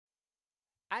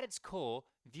At its core,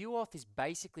 ViewAuth is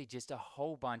basically just a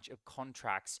whole bunch of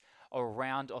contracts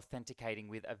around authenticating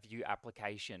with a View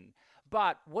application.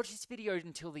 But watch this video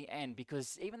until the end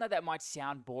because even though that might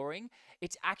sound boring,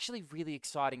 it's actually really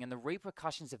exciting and the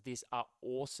repercussions of this are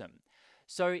awesome.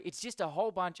 So it's just a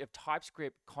whole bunch of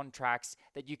TypeScript contracts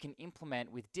that you can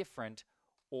implement with different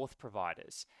Auth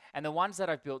providers. And the ones that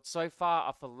I've built so far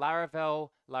are for Laravel,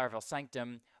 Laravel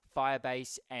Sanctum,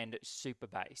 Firebase, and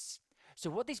Supabase. So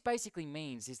what this basically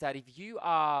means is that if you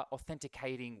are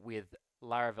authenticating with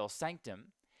Laravel Sanctum,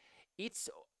 it's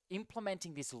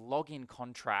implementing this login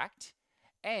contract.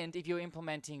 And if you're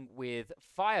implementing with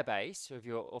Firebase, or if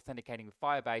you're authenticating with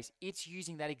Firebase, it's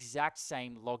using that exact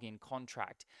same login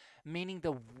contract, meaning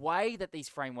the way that these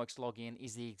frameworks log in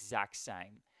is the exact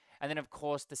same. And then, of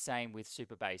course, the same with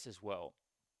Supabase as well.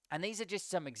 And these are just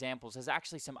some examples. There's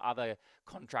actually some other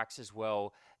contracts as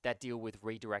well that deal with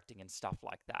redirecting and stuff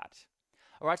like that.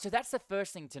 All right, so that's the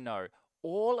first thing to know.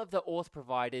 All of the Auth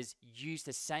providers use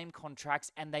the same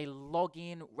contracts and they log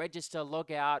in, register,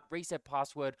 log out, reset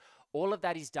password. All of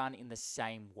that is done in the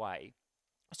same way.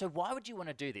 So why would you want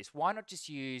to do this? Why not just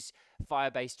use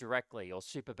Firebase directly or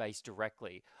Supabase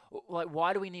directly? Like,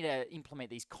 why do we need to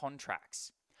implement these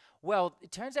contracts? Well,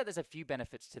 it turns out there's a few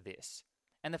benefits to this.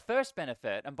 And the first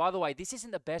benefit, and by the way, this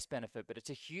isn't the best benefit, but it's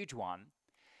a huge one,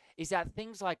 is that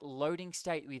things like loading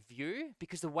state with Vue,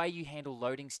 because the way you handle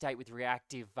loading state with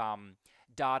reactive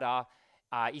data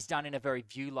is done in a very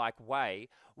Vue-like way,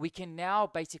 we can now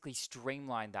basically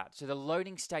streamline that. So the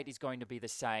loading state is going to be the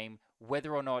same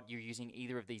whether or not you're using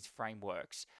either of these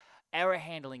frameworks. Error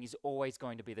handling is always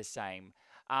going to be the same.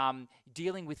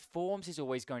 Dealing with forms is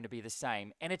always going to be the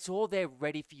same. And it's all there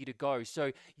ready for you to go.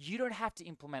 So you don't have to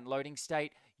implement loading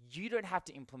state, you don't have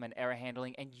to implement error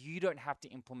handling, and you don't have to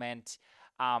implement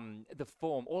the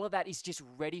form. All of that is just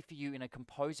ready for you in a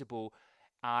composable,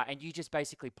 and you just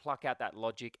basically pluck out that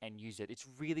logic and use it. It's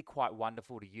really quite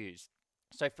wonderful to use.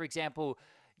 So for example,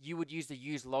 you would use the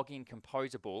use login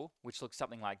composable, which looks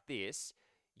something like this,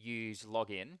 use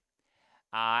login.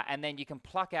 And then you can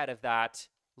pluck out of that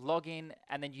login,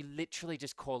 and then you literally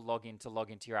just call login to log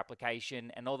into your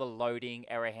application, and all the loading,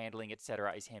 error handling,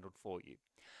 etc. is handled for you.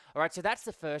 All right, so that's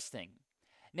the first thing.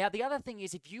 Now, the other thing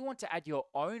is if you want to add your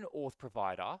own Auth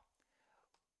provider,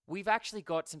 we've actually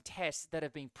got some tests that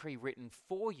have been pre-written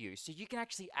for you. So you can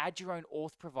actually add your own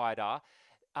Auth provider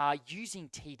using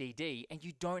TDD, and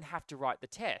you don't have to write the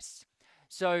tests.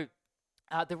 So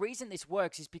the reason this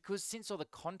works is because since all the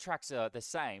contracts are the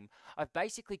same, I've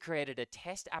basically created a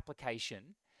test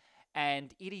application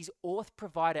and it is Auth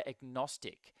provider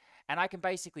agnostic. And I can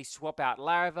basically swap out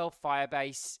Laravel,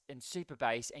 Firebase, and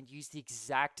Supabase and use the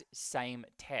exact same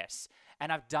tests.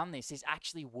 And I've done this. This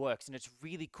actually works, and it's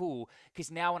really cool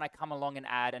because now when I come along and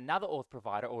add another Auth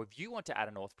provider, or if you want to add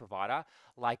an Auth provider,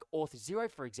 like Auth0,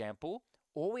 for example,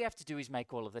 all we have to do is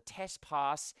make all of the tests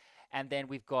pass, and then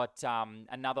we've got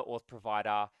another Auth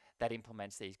provider that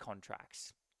implements these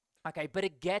contracts. Okay, but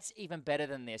it gets even better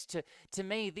than this. To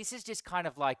me, this is just kind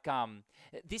of like,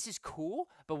 this is cool,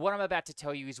 but what I'm about to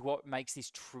tell you is what makes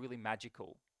this truly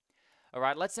magical. All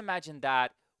right, let's imagine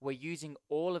that we're using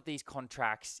all of these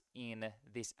contracts in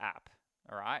this app.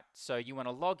 All right, so you want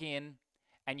to log in,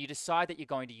 and you decide that you're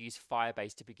going to use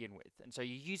Firebase to begin with. And so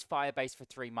you use Firebase for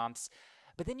 3 months,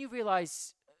 but then you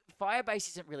realize Firebase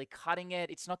isn't really cutting it.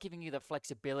 It's not giving you the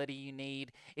flexibility you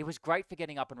need. It was great for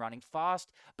getting up and running fast,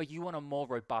 but you want a more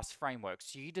robust framework.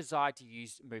 So you decide to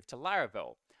move to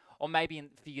Laravel. Or maybe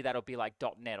for you, that'll be like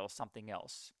 .NET or something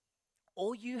else.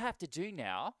 All you have to do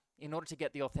now, in order to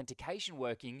get the authentication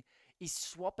working, is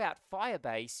swap out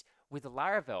Firebase with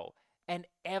Laravel, and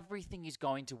everything is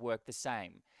going to work the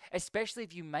same. Especially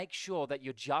if you make sure that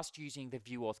you're just using the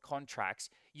ViewAuth contracts,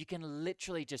 you can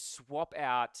literally just swap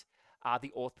out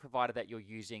the Auth provider that you're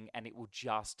using and it will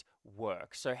just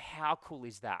work. So how cool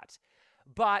is that?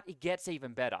 But it gets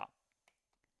even better.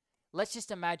 Let's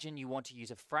just imagine you want to use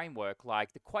a framework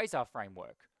like the Quasar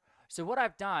framework. So what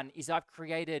I've done is I've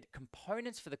created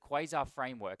components for the Quasar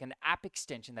framework, an app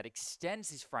extension that extends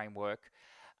this framework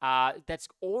that's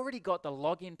already got the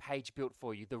login page built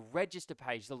for you, the register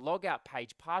page, the logout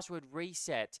page, password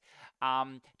reset,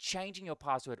 changing your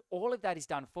password. All of that is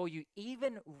done for you,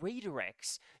 even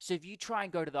redirects. So if you try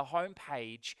and go to the home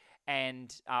page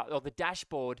and or the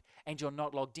dashboard and you're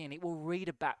not logged in, it will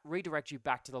redirect you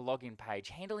back to the login page,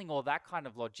 handling all that kind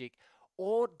of logic,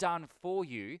 all done for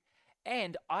you.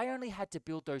 And I only had to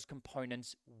build those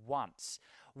components once.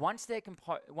 Once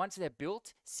they're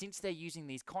built, since they're using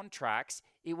these contracts,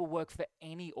 it will work for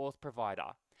any Auth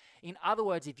provider. In other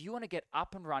words, if you want to get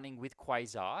up and running with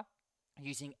Quasar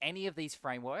using any of these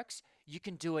frameworks, you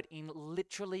can do it in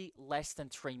literally less than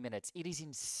 3 minutes. It is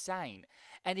insane.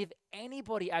 And if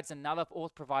anybody adds another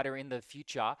auth provider in the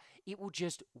future, it will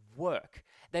just work.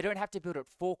 They don't have to build it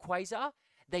for Quasar.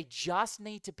 They just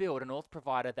need to build an auth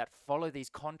provider that follow these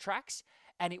contracts,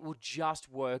 and it will just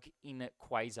work in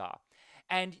Quasar.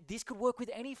 And this could work with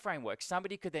any framework.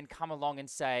 Somebody could then come along and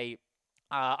say,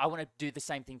 I want to do the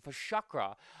same thing for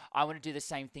Chakra. I want to do the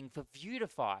same thing for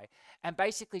Viewtify, and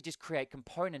basically just create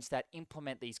components that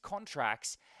implement these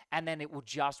contracts, and then it will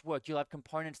just work. You'll have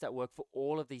components that work for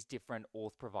all of these different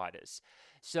auth providers.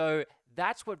 So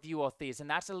that's what ViewAuth is, and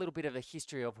that's a little bit of a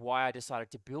history of why I decided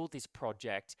to build this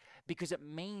project, because it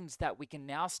means that we can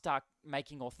now start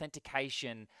making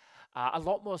authentication a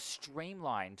lot more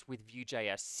streamlined with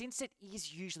Vue.js. Since it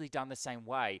is usually done the same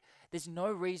way, there's no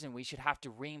reason we should have to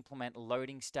re-implement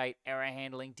loading state, error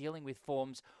handling, dealing with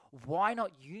forms. Why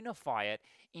not unify it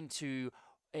into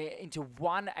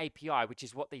one API, which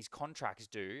is what these contracts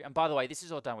do? And by the way, this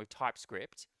is all done with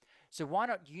TypeScript. So why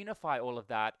not unify all of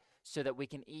that so that we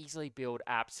can easily build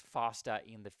apps faster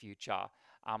in the future,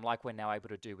 like we're now able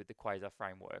to do with the Quasar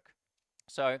framework?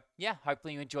 So yeah,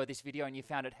 hopefully you enjoyed this video and you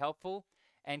found it helpful.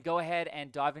 And go ahead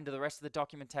and dive into the rest of the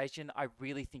documentation. I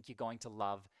really think you're going to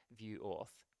love ViewAuth.